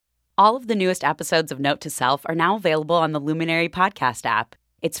All of the newest episodes of Note to Self are now available on the Luminary podcast app.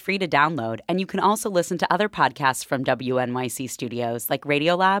 It's free to download, and you can also listen to other podcasts from WNYC Studios like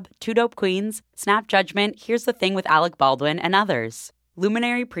Radiolab, Two Dope Queens, Snap Judgment, Here's the Thing with Alec Baldwin, and others.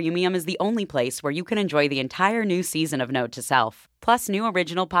 Luminary Premium is the only place where you can enjoy the entire new season of Note to Self, plus new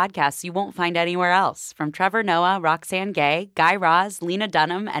original podcasts you won't find anywhere else, from Trevor Noah, Roxanne Gay, Guy Raz, Lena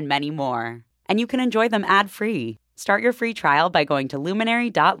Dunham, and many more. And you can enjoy them ad-free. Start your free trial by going to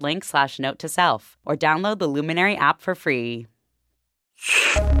luminary.link/note-to-self or download the Luminary app for free.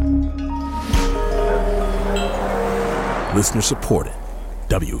 Listener supported.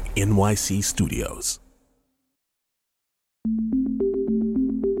 WNYC Studios.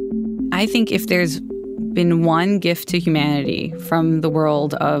 I think if there's been one gift to humanity from the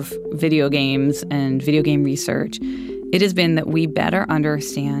world of video games and video game research, it has been that we better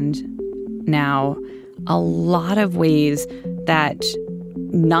understand now a lot of ways that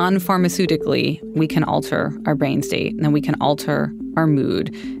non-pharmaceutically we can alter our brain state and then we can alter our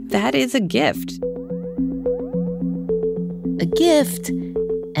mood. That is a gift. A gift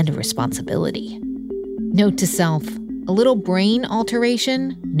and a responsibility. Note to self, a little brain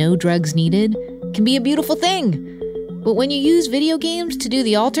alteration, no drugs needed, can be a beautiful thing. But when you use video games to do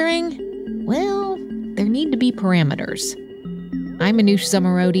the altering, well, there need to be parameters. I'm Anoush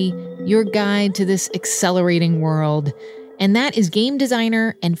Zomorodi, your guide to this accelerating world. And that is game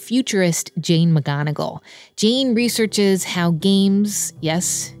designer and futurist Jane McGonigal. Jane researches how games,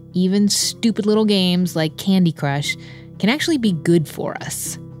 yes, even stupid little games like Candy Crush, can actually be good for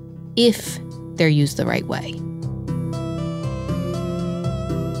us, if they're used the right way.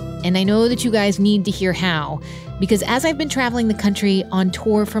 And I know that you guys need to hear how, because as I've been traveling the country on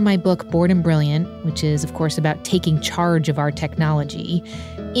tour for my book, Bored and Brilliant, which is, of course, about taking charge of our technology,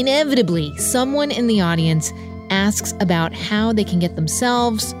 inevitably, someone in the audience asks about how they can get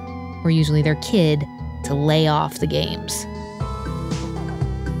themselves, or usually their kid, to lay off the games.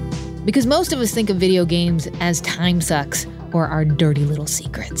 Because most of us think of video games as time sucks or our dirty little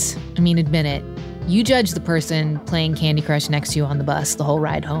secrets. I mean, admit it. You judge the person playing Candy Crush next to you on the bus the whole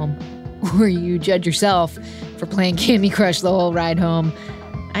ride home. Or you judge yourself for playing Candy Crush the whole ride home.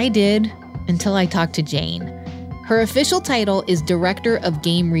 I did, until I talked to Jane. Her official title is Director of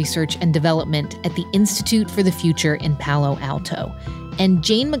Game Research and Development at the Institute for the Future in Palo Alto. And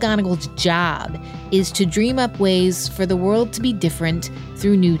Jane McGonigal's job is to dream up ways for the world to be different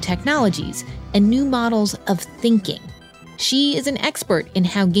through new technologies and new models of thinking. She is an expert in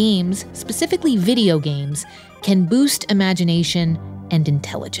how games, specifically video games, can boost imagination and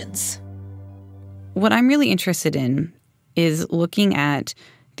intelligence. What I'm really interested in is looking at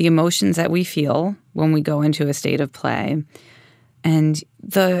the emotions that we feel when we go into a state of play and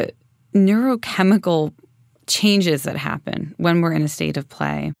the neurochemical changes that happen when we're in a state of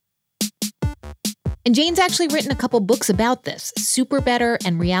play. And Jane's actually written a couple books about this, Super Better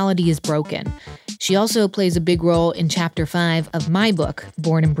and Reality is Broken. She also plays a big role in Chapter 5 of my book,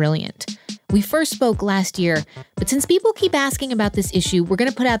 Bored and Brilliant. We first spoke last year, but since people keep asking about this issue, we're going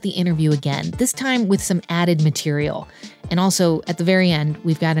to put out the interview again, this time with some added material. And also, at the very end,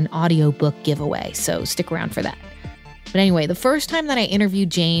 we've got an audiobook giveaway, so stick around for that. But anyway, the first time that I interviewed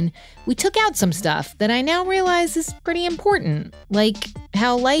Jane, we took out some stuff that I now realize is pretty important, like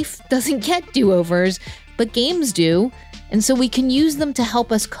how life doesn't get do-overs, but games do, and so we can use them to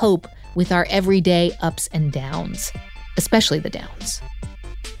help us cope with our everyday ups and downs, especially the downs.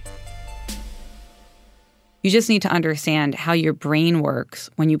 You just need to understand how your brain works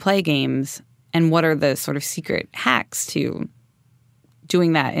when you play games and what are the sort of secret hacks to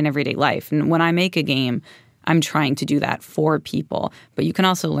doing that in everyday life. And when I make a game, I'm trying to do that for people, but you can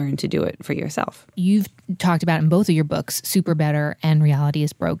also learn to do it for yourself. You've talked about in both of your books, Super Better and Reality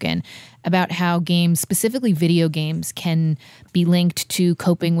is Broken, about how games, specifically video games, can be linked to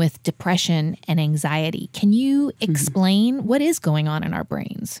coping with depression and anxiety. Can you explain what is going on in our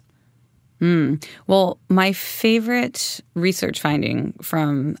brains? Well, my favorite research finding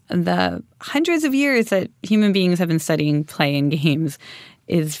from the hundreds of years that human beings have been studying play in games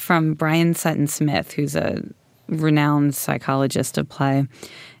is from Brian Sutton Smith, who's a renowned psychologist of play.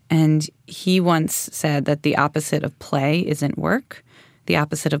 And he once said that the opposite of play isn't work. The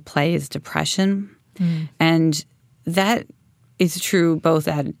opposite of play is depression. And that is true both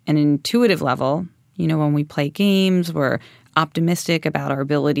at an intuitive level. You know, when we play games, we're optimistic about our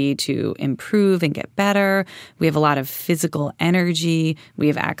ability to improve and get better. We have a lot of physical energy. We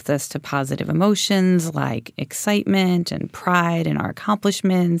have access to positive emotions like excitement and pride in our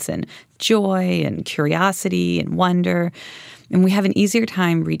accomplishments and joy and curiosity and wonder. And we have an easier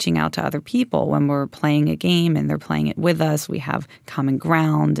time reaching out to other people when we're playing a game and they're playing it with us. We have common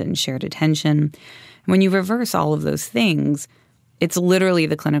ground and shared attention. When you reverse all of those things, it's literally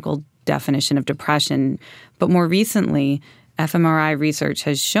the clinical definition of depression. But more recently, fMRI research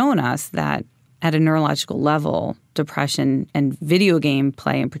has shown us that at a neurological level, depression and video game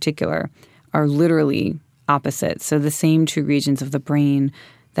play in particular are literally opposite. So the same two regions of the brain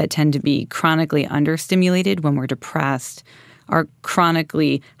that tend to be chronically understimulated when we're depressed are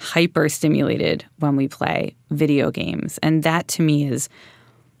chronically hyperstimulated when we play video games. And that to me is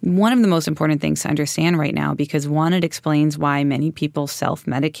one of the most important things to understand right now because, one, it explains why many people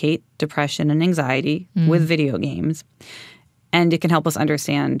self-medicate depression and anxiety with video games. And it can help us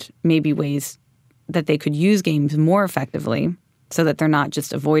understand maybe ways that they could use games more effectively so that they're not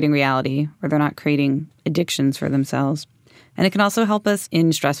just avoiding reality or they're not creating addictions for themselves. And it can also help us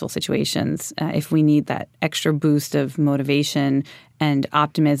in stressful situations if we need that extra boost of motivation and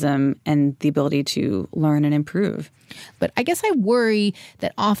optimism and the ability to learn and improve. But I guess I worry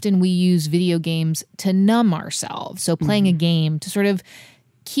that often we use video games to numb ourselves. So playing a game to sort of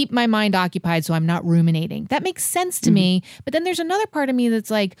keep my mind occupied so I'm not ruminating. That makes sense to me. But then there's another part of me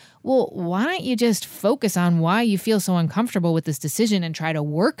that's like, well, why don't you just focus on why you feel so uncomfortable with this decision and try to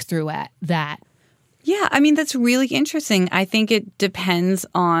work through that? Yeah, I mean, that's really interesting. I think it depends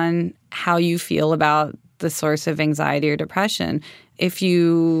on how you feel about the source of anxiety or depression. If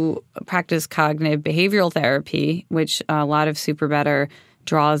you practice cognitive behavioral therapy, which a lot of SuperBetter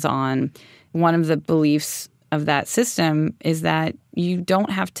draws on, one of the beliefs of that system is that you don't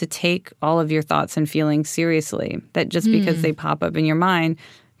have to take all of your thoughts and feelings seriously, that just because they pop up in your mind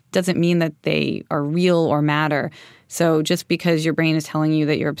doesn't mean that they are real or matter. So just because your brain is telling you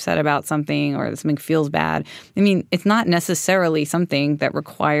that you're upset about something or that something feels bad, I mean, it's not necessarily something that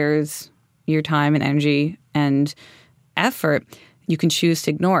requires your time and energy and effort. You can choose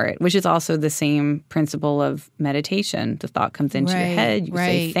to ignore it, which is also the same principle of meditation. The thought comes into your head. You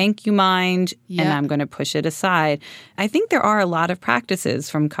say, thank you, mind, and I'm going to push it aside. I think there are a lot of practices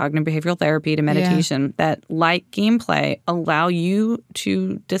from cognitive behavioral therapy to meditation that, like gameplay, allow you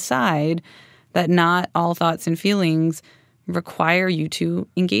to decide that not all thoughts and feelings require you to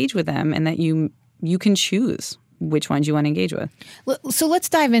engage with them and that you can choose which ones you want to engage with. So let's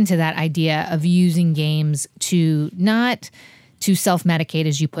dive into that idea of using games to not to self-medicate,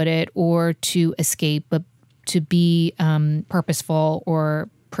 as you put it, or to escape, but to be purposeful or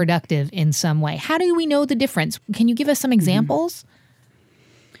productive in some way. How do we know the difference? Can you give us some examples?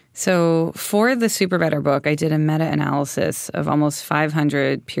 So for the SuperBetter book, I did a meta-analysis of almost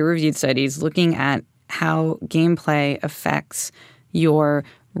 500 peer-reviewed studies looking at how gameplay affects your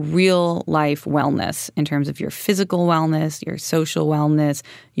real-life wellness in terms of your physical wellness, your social wellness,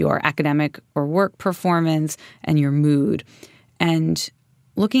 your academic or work performance, and your mood. And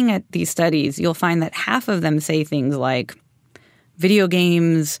looking at these studies, you'll find that half of them say things like video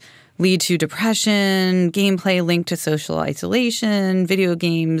games lead to depression, gameplay linked to social isolation, video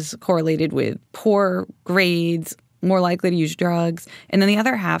games correlated with poor grades, more likely to use drugs. And then the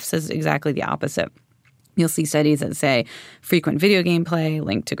other half says exactly the opposite. You'll see studies that say frequent video game play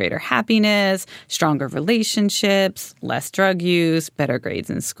linked to greater happiness, stronger relationships, less drug use, better grades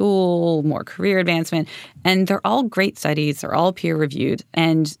in school, more career advancement. And they're all great studies. They're all peer-reviewed.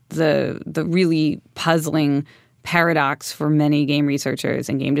 And the really puzzling paradox for many game researchers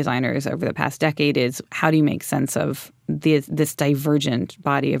and game designers over the past decade is how do you make sense of this divergent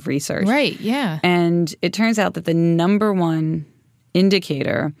body of research? Right, yeah. And it turns out that the number one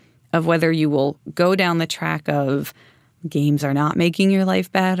indicator of whether you will go down the track of games are not making your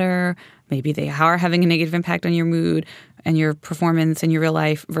life better, maybe they are having a negative impact on your mood and your performance in your real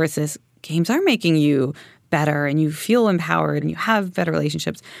life, versus games are making you better and you feel empowered and you have better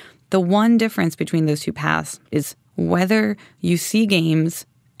relationships. The one difference between those two paths is whether you see games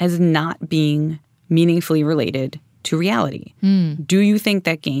as not being meaningfully related to reality. Do you think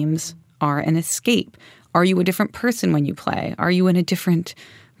that games are an escape? Are you a different person when you play? Are you in a different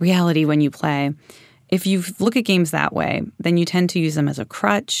reality when you play? If you look at games that way, then you tend to use them as a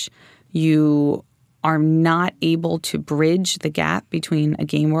crutch. You are not able to bridge the gap between a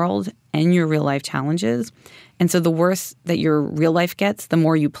game world and your real life challenges. And so the worse that your real life gets, the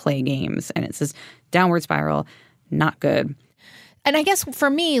more you play games. And it's this downward spiral, not good. And I guess for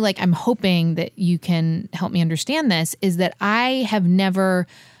me, like, I'm hoping that you can help me understand this, is that I have never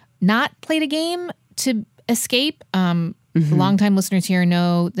not played a game to escape. Longtime listeners here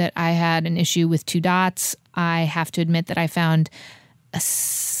know that I had an issue with 2 Dots. I have to admit that I found a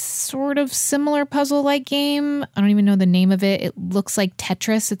sort of similar puzzle-like game. I don't even know the name of it. It looks like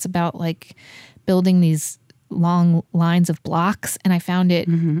Tetris. It's about like building these long lines of blocks, and I found it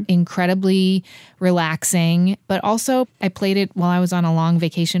incredibly relaxing. But also, I played it while I was on a long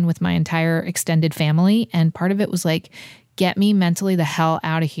vacation with my entire extended family, and part of it was like, get me mentally the hell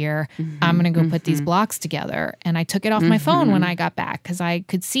out of here. I'm going to go put these blocks together. And I took it off my phone when I got back because I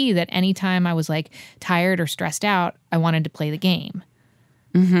could see that anytime I was like tired or stressed out, I wanted to play the game.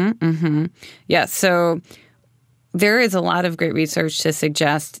 Yeah, so there is a lot of great research to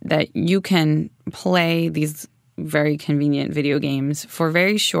suggest that you can play these very convenient video games for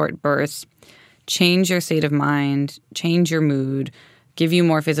very short bursts, change your state of mind, change your mood, give you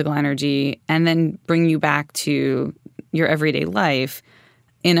more physical energy, and then bring you back to your everyday life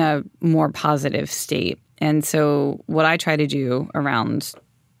in a more positive state. And so what I try to do around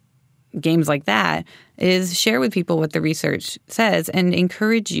games like that is share with people what the research says and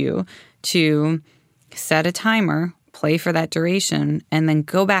encourage you to set a timer, play for that duration, and then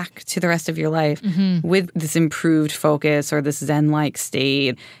go back to the rest of your life with this improved focus or this Zen-like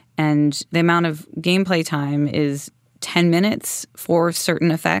state. And the amount of gameplay time is 10 minutes for certain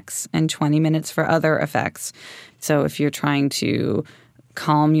effects and 20 minutes for other effects. So if you're trying to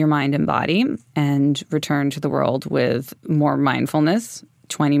calm your mind and body and return to the world with more mindfulness,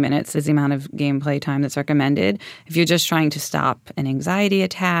 20 minutes is the amount of gameplay time that's recommended. If you're just trying to stop an anxiety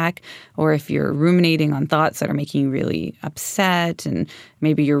attack, or if you're ruminating on thoughts that are making you really upset, and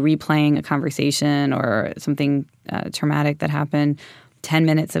maybe you're replaying a conversation or something traumatic that happened, 10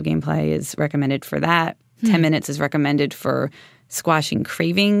 minutes of gameplay is recommended for that. 10 minutes is recommended for squashing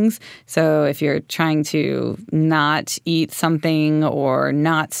cravings. So if you're trying to not eat something or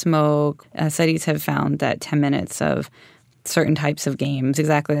not smoke, studies have found that 10 minutes of certain types of games,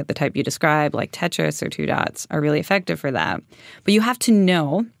 exactly like the type you described, like Tetris or 2 Dots, are really effective for that. But you have to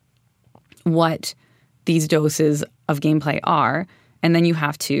know what these doses of gameplay are, and then you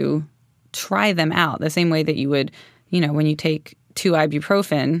have to try them out the same way that you would, when you take 2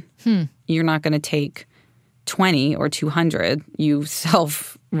 ibuprofen, you're not going to take 20 or 200. You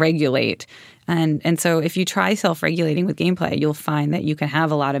self-regulate. And so if you try self-regulating with gameplay, you'll find that you can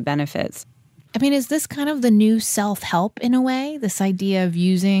have a lot of benefits. I mean, is this kind of the new self-help in a way? This idea of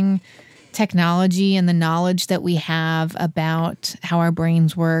using technology and the knowledge that we have about how our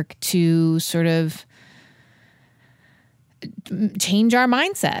brains work to sort of change our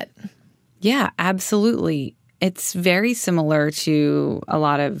mindset? Yeah, absolutely. It's very similar to a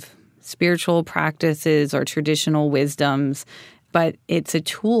lot of spiritual practices or traditional wisdoms, but it's a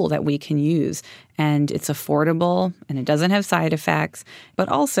tool that we can use, and it's affordable, and it doesn't have side effects, but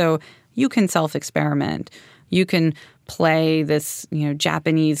also you can self-experiment. You can play this,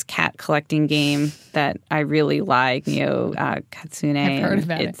 Japanese cat collecting game that I really like, Katsune. I've heard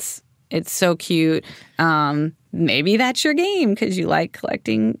about it. It's so cute. Maybe that's your game because you like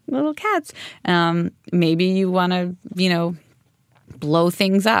collecting little cats. Maybe you want to, blow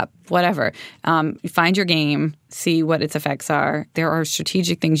things up, whatever. Find your game, see what its effects are. There are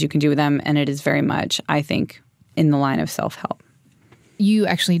strategic things you can do with them, and it is very much, I think, in the line of self-help. You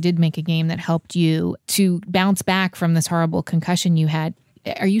actually did make a game that helped you to bounce back from this horrible concussion you had.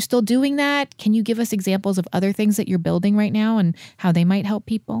 Are you still doing that? Can you give us examples of other things that you're building right now and how they might help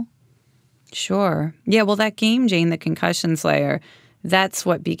people? Sure. Yeah, well, that game, Jane, the Concussion Slayer, that's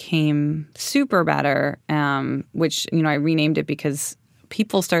what became Super Better, which, I renamed it because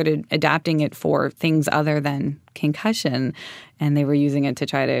people started adapting it for things other than concussion, and they were using it to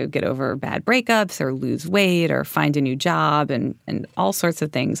try to get over bad breakups or lose weight or find a new job and all sorts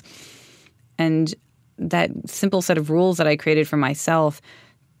of things. And that simple set of rules that I created for myself,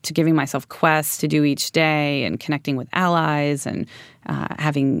 to giving myself quests to do each day and connecting with allies and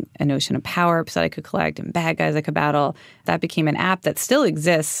having a notion of power-ups that I could collect and bad guys I could battle, that became an app that still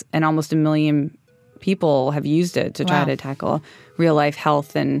exists, and almost 1 million people have used it to try to tackle real-life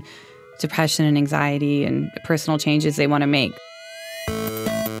health and depression and anxiety and personal changes they want to make.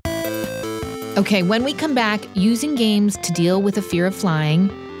 Okay, when we come back, using games to deal with a fear of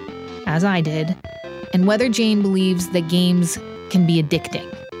flying, as I did, and whether Jane believes that games can be addicting.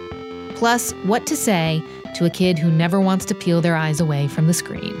 Plus, what to say to a kid who never wants to peel their eyes away from the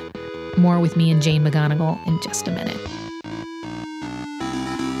screen. More with me and Jane McGonigal in just a minute.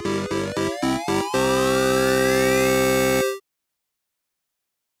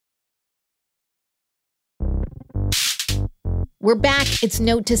 We're back. It's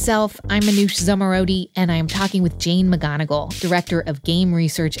Note to Self. I'm Manoush Zomorodi, and I am talking with Jane McGonigal, Director of Game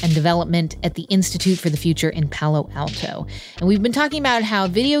Research and Development at the Institute for the Future in Palo Alto. And we've been talking about how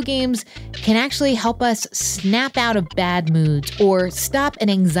video games can actually help us snap out of bad moods or stop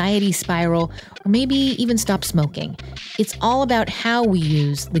an anxiety spiral or maybe even stop smoking. It's all about how we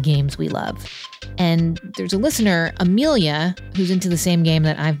use the games we love. And there's a listener, Amelia, who's into the same game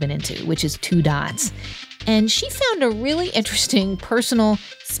that I've been into, which is Two Dots. And she found a really interesting, personal,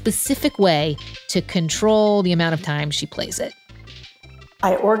 specific way to control the amount of time she plays it.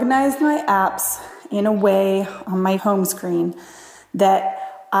 I organized my apps in a way on my home screen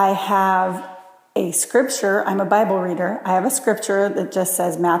that I have a scripture. I'm a Bible reader. I have a scripture that just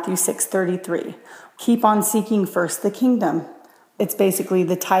says Matthew 6:33. Keep on seeking first the kingdom. It's basically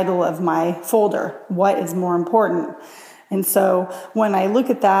the title of my folder. What is more important? And so when I look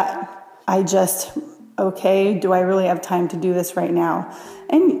at that, I just... okay, do I really have time to do this right now?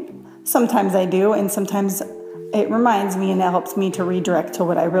 And sometimes I do, and sometimes it reminds me and it helps me to redirect to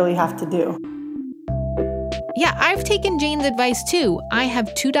what I really have to do. Yeah, I've taken Jane's advice too. I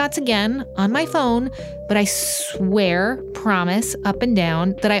have Two Dots again on my phone, but I swear, promise, up and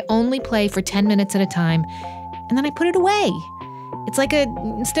down, that I only play for 10 minutes at a time, and then I put it away. It's like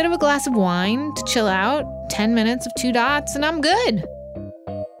instead of a glass of wine to chill out, 10 minutes of Two Dots, and I'm good.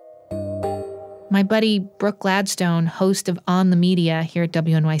 My buddy Brooke Gladstone, host of On the Media here at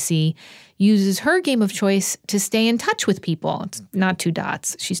WNYC, uses her game of choice to stay in touch with people. It's not Two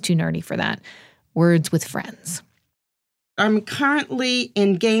Dots. She's too nerdy for that. Words with Friends. I'm currently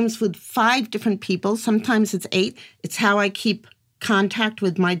in games with 5 different people. Sometimes it's 8. It's how I keep contact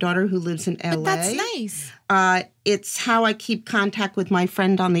with my daughter who lives in LA. But that's nice. It's how I keep contact with my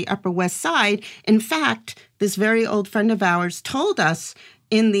friend on the Upper West Side. In fact, this very old friend of ours told us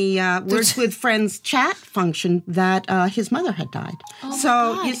in the Words with Friends chat function that his mother had died. Oh so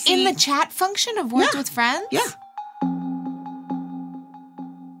my God. You see, in the chat function of Words with Friends? Yeah.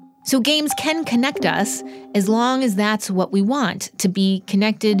 So games can connect us as long as that's what we want, to be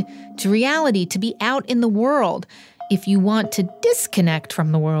connected to reality, to be out in the world. If you want to disconnect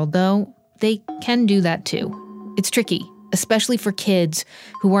from the world, though, they can do that too. It's tricky, especially for kids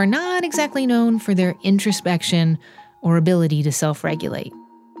who are not exactly known for their introspection or ability to self-regulate.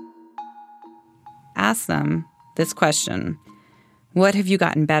 Ask them this question. What have you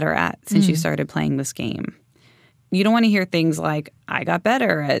gotten better at since you started playing this game? You don't want to hear things like, I got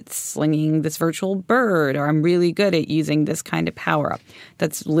better at slinging this virtual bird, or I'm really good at using this kind of power-up.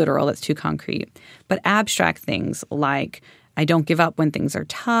 That's literal. That's too concrete. But abstract things like, I don't give up when things are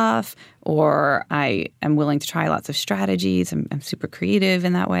tough, or I am willing to try lots of strategies. I'm super creative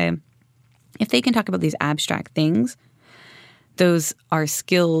in that way. If they can talk about these abstract things, those are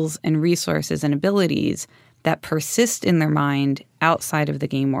skills and resources and abilities that persist in their mind outside of the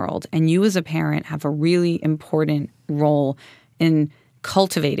game world. And you as a parent have a really important role in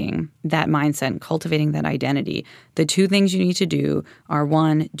cultivating that mindset and cultivating that identity. The 2 things you need to do are,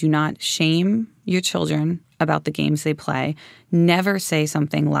 1, do not shame your children about the games they play. Never say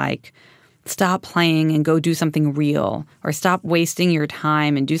something like, stop playing and go do something real, or stop wasting your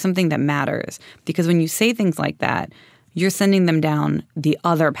time and do something that matters. Because when you say things like that, you're sending them down the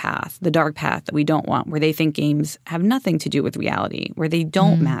other path, the dark path that we don't want, where they think games have nothing to do with reality, where they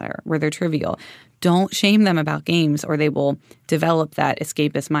don't matter, where they're trivial. Don't shame them about games, or they will develop that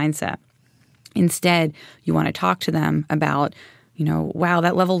escapist mindset. Instead, you want to talk to them about, wow,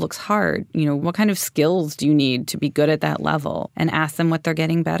 that level looks hard. What kind of skills do you need to be good at that level? And ask them what they're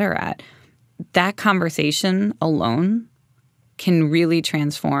getting better at. That conversation alone can really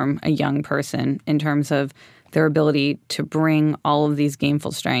transform a young person in terms of their ability to bring all of these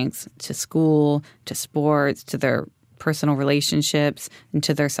gameful strengths to school, to sports, to their personal relationships, and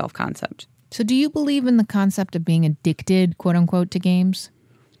to their self-concept. So do you believe in the concept of being addicted, quote unquote, to games?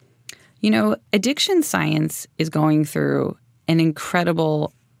 Addiction science is going through an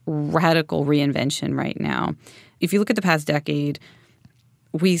incredible, radical reinvention right now. If you look at the past decade,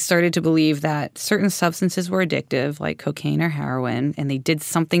 we started to believe that certain substances were addictive, like cocaine or heroin, and they did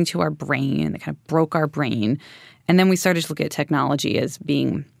something to our brain, and they kind of broke our brain. And then we started to look at technology as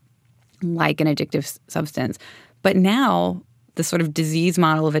being like an addictive substance. But now the sort of disease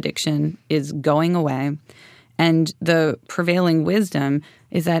model of addiction is going away, and the prevailing wisdom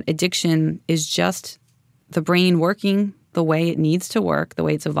is that addiction is just the brain working the way it needs to work, the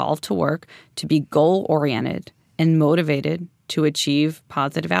way it's evolved to work, to be goal-oriented and motivated to achieve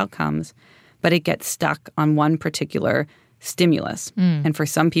positive outcomes, but it gets stuck on one particular stimulus. And for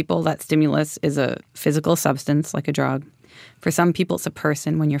some people, that stimulus is a physical substance like a drug. For some people, it's a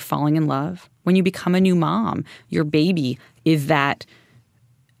person when you're falling in love. When you become a new mom, your baby is that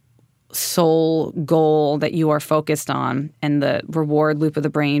sole goal that you are focused on, and the reward loop of the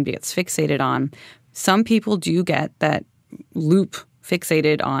brain gets fixated on. Some people do get that loop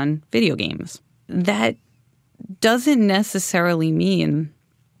fixated on video games. That doesn't necessarily mean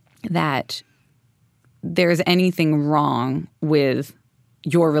that there's anything wrong with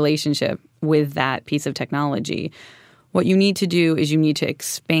your relationship with that piece of technology. What you need to do is you need to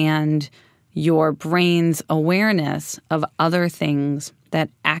expand your brain's awareness of other things that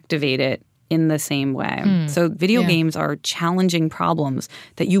activate it in the same way. So video games are challenging problems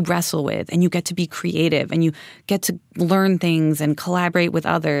that you wrestle with, and you get to be creative, and you get to learn things and collaborate with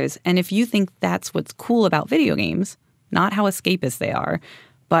others. And if you think that's what's cool about video games, not how escapist they are,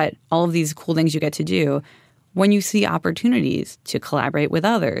 but all of these cool things you get to do, when you see opportunities to collaborate with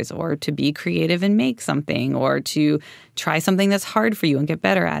others or to be creative and make something or to try something that's hard for you and get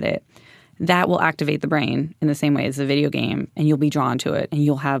better at it, that will activate the brain in the same way as a video game, and you'll be drawn to it, and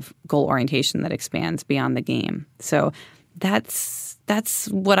you'll have goal orientation that expands beyond the game. So that's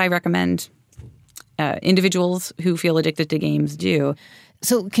what I recommend individuals who feel addicted to games do.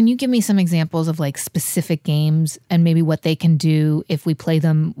 So can you give me some examples of like specific games and maybe what they can do if we play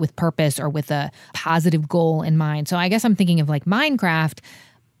them with purpose or with a positive goal in mind? So I guess I'm thinking of like Minecraft.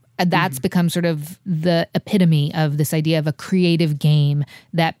 That's become sort of the epitome of this idea of a creative game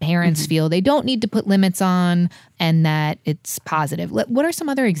that parents feel they don't need to put limits on and that it's positive. What are some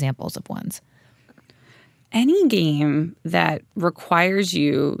other examples of ones? Any game that requires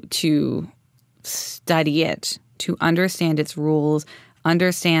you to study it, to understand its rules,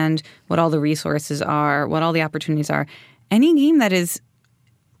 understand what all the resources are, what all the opportunities are. Any game that is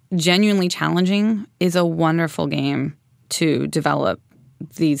genuinely challenging is a wonderful game to develop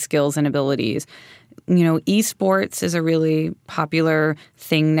these skills and abilities. You know, esports is a really popular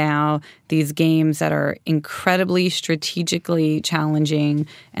thing now. These games that are incredibly strategically challenging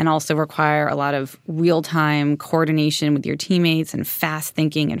and also require a lot of real-time coordination with your teammates and fast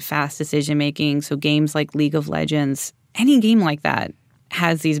thinking and fast decision-making. So games like League of Legends, any game like that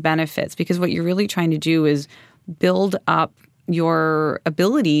has these benefits because what you're really trying to do is build up your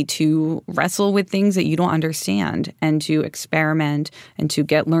ability to wrestle with things that you don't understand and to experiment and to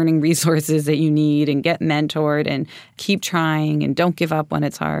get learning resources that you need and get mentored and keep trying and don't give up when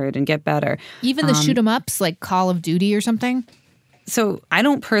it's hard and get better. Even the shoot 'em ups like Call of Duty or something? So I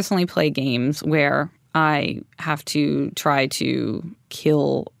don't personally play games where I have to try to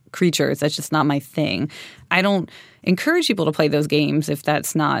kill creatures. That's just not my thing. I don't encourage people to play those games if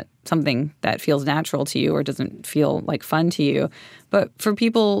that's not something that feels natural to you or doesn't feel like fun to you. But for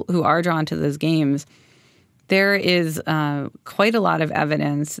people who are drawn to those games, there is quite a lot of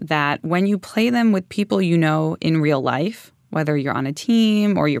evidence that when you play them with people you know in real life, whether you're on a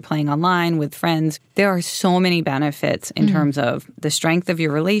team or you're playing online with friends, there are so many benefits in terms of the strength of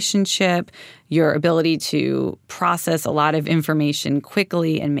your relationship, your ability to process a lot of information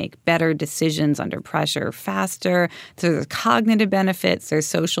quickly and make better decisions under pressure faster. So there's cognitive benefits, there's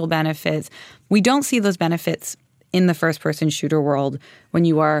social benefits. We don't see those benefits in the first-person shooter world when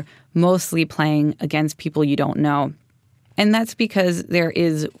you are mostly playing against people you don't know. And that's because there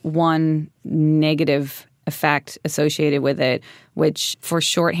is one negative effect associated with it, which for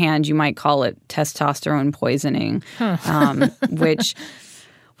shorthand you might call it testosterone poisoning,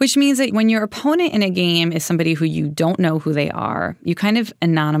 which means that when your opponent in a game is somebody who you don't know who they are, you kind of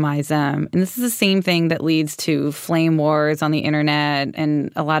anonymize them. And this is the same thing that leads to flame wars on the internet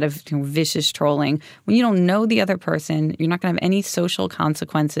and a lot of vicious trolling. When you don't know the other person, you're not going to have any social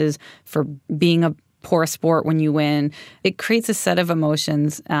consequences for being a poor sport when you win. It creates a set of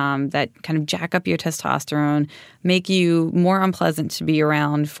emotions that kind of jack up your testosterone, make you more unpleasant to be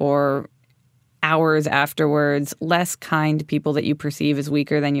around for hours afterwards, less kind to people that you perceive as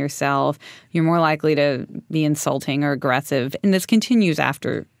weaker than yourself. You're more likely to be insulting or aggressive. And this continues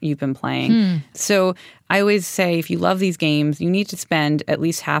after you've been playing. So I always say if you love these games, you need to spend at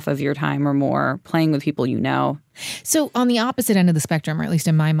least half of your time or more playing with people you know. So on the opposite end of the spectrum, or at least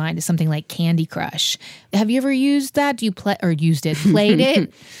in my mind, is something like Candy Crush. Have you ever used that? Do you play or used it? Played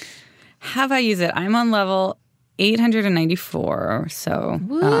it? Have I used it? I'm on level 894. So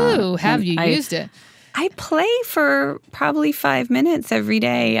woo! Have you used it? I play for probably 5 minutes every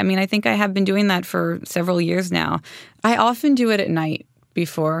day. I mean, I think I have been doing that for several years now. I often do it at night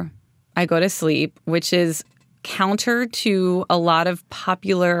before I go to sleep, which is counter to a lot of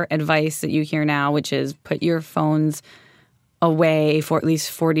popular advice that you hear now, which is put your phones away for at least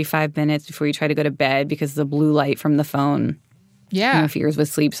 45 minutes before you try to go to bed because the blue light from the phone fears with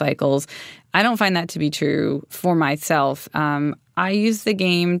sleep cycles. I don't find that to be true for myself. I use the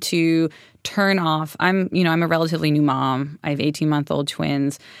game to turn off. I'm a relatively new mom. I have 18-month-old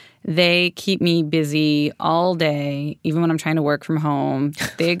twins. They keep me busy all day, even when I'm trying to work from home.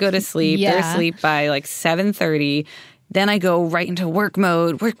 They go to sleep. They're asleep by like 7:30. Then I go right into work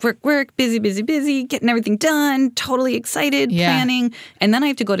mode. Work, busy, getting everything done, totally excited, planning. And then I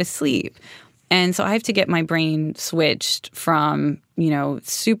have to go to sleep. And so I have to get my brain switched from,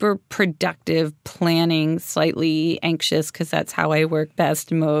 super productive planning, slightly anxious because that's how I work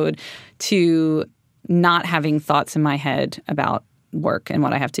best mode, to not having thoughts in my head about work and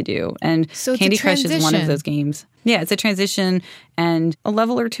what I have to do. And so Candy Crush is one of those games. Yeah, it's a transition and a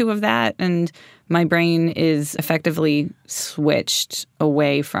level or two of that. And my brain is effectively switched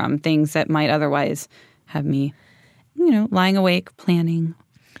away from things that might otherwise have me, lying awake, planning.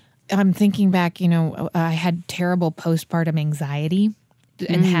 I'm thinking back, I had terrible postpartum anxiety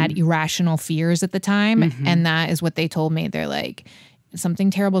and had irrational fears at the time. Mm-hmm. And that is what they told me. They're like,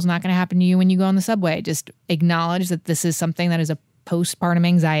 something terrible is not going to happen to you when you go on the subway. Just acknowledge that this is something that is a postpartum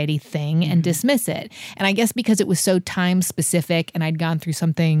anxiety thing and dismiss it. And I guess because it was so time specific and I'd gone through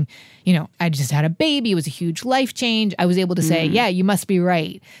something, I just had a baby. It was a huge life change. I was able to say, yeah, you must be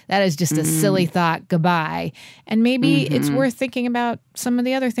right. That is just a silly thought. Goodbye. And maybe it's worth thinking about some of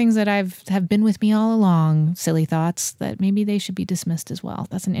the other things that have been with me all along, silly thoughts, that maybe they should be dismissed as well.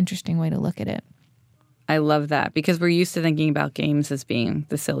 That's an interesting way to look at it. I love that because we're used to thinking about games as being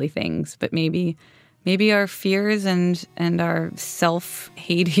the silly things, but maybe our fears and our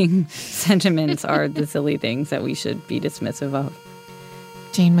self-hating sentiments are the silly things that we should be dismissive of.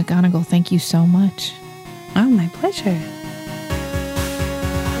 Jane McGonigal, thank you so much. Oh, my pleasure.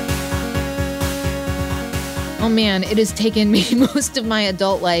 Oh man, it has taken me most of my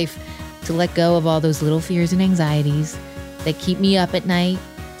adult life to let go of all those little fears and anxieties that keep me up at night.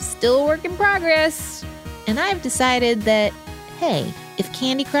 Still a work in progress. And I've decided that, hey, if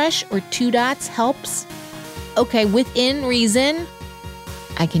Candy Crush or Two Dots helps, okay, within reason,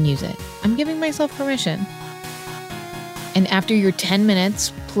 I can use it. I'm giving myself permission. And after your 10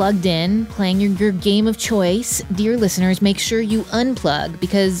 minutes plugged in, playing your game of choice, dear listeners, make sure you unplug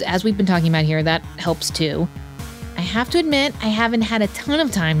because as we've been talking about here, that helps too. I have to admit, I haven't had a ton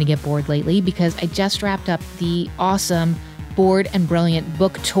of time to get bored lately because I just wrapped up the awesome Bored and Brilliant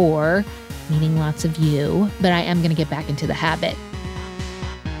book tour, meaning lots of you, but I am going to get back into the habit.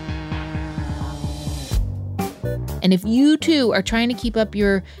 And if you too are trying to keep up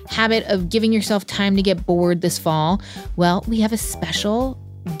your habit of giving yourself time to get bored this fall, well, we have a special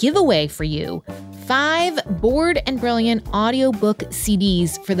giveaway for you. 5 Bored and Brilliant audiobook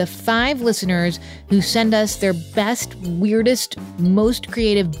CDs for the 5 listeners who send us their best, weirdest, most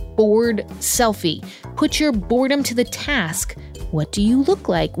creative bored selfie. Put your boredom to the task. What do you look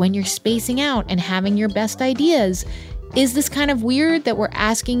like when you're spacing out and having your best ideas? Is this kind of weird that we're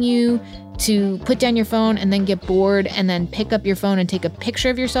asking you to put down your phone and then get bored and then pick up your phone and take a picture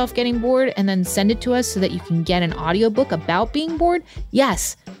of yourself getting bored and then send it to us so that you can get an audiobook about being bored?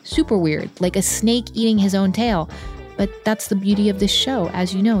 Yes, super weird, like a snake eating his own tail. But that's the beauty of this show.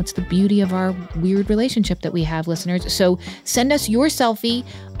 As you know, it's the beauty of our weird relationship that we have, listeners. So send us your selfie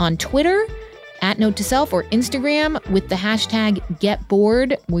on Twitter @NoteToSelf or Instagram with the hashtag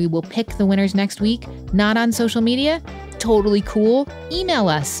 #GetBored. We will pick the winners next week. Not on social media? Totally cool. Email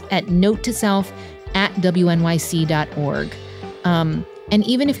us at notetoself@wnyc.org. And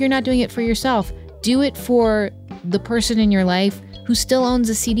even if you're not doing it for yourself, do it for the person in your life who still owns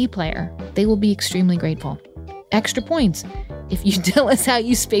a CD player. They will be extremely grateful. Extra points if you tell us how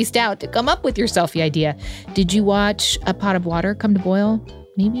you spaced out to come up with your selfie idea. Did you watch a pot of water come to boil?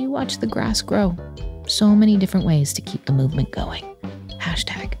 Maybe you watch the grass grow. So many different ways to keep the movement going.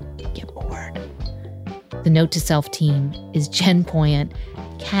 Hashtag get bored. The Note to Self team is Jen Poyant,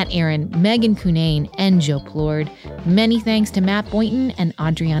 Kat Aaron, Megan Cunane, and Joe Plord. Many thanks to Matt Boynton and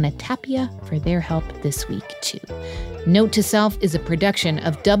Adriana Tapia for their help this week, too. Note to Self is a production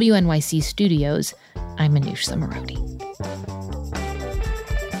of WNYC Studios. I'm Manoush Zomorodi.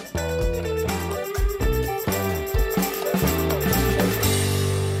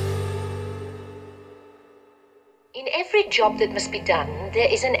 In every job that must be done,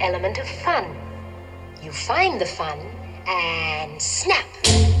 there is an element of fun. You find the fun, and snap,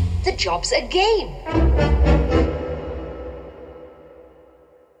 the job's a game.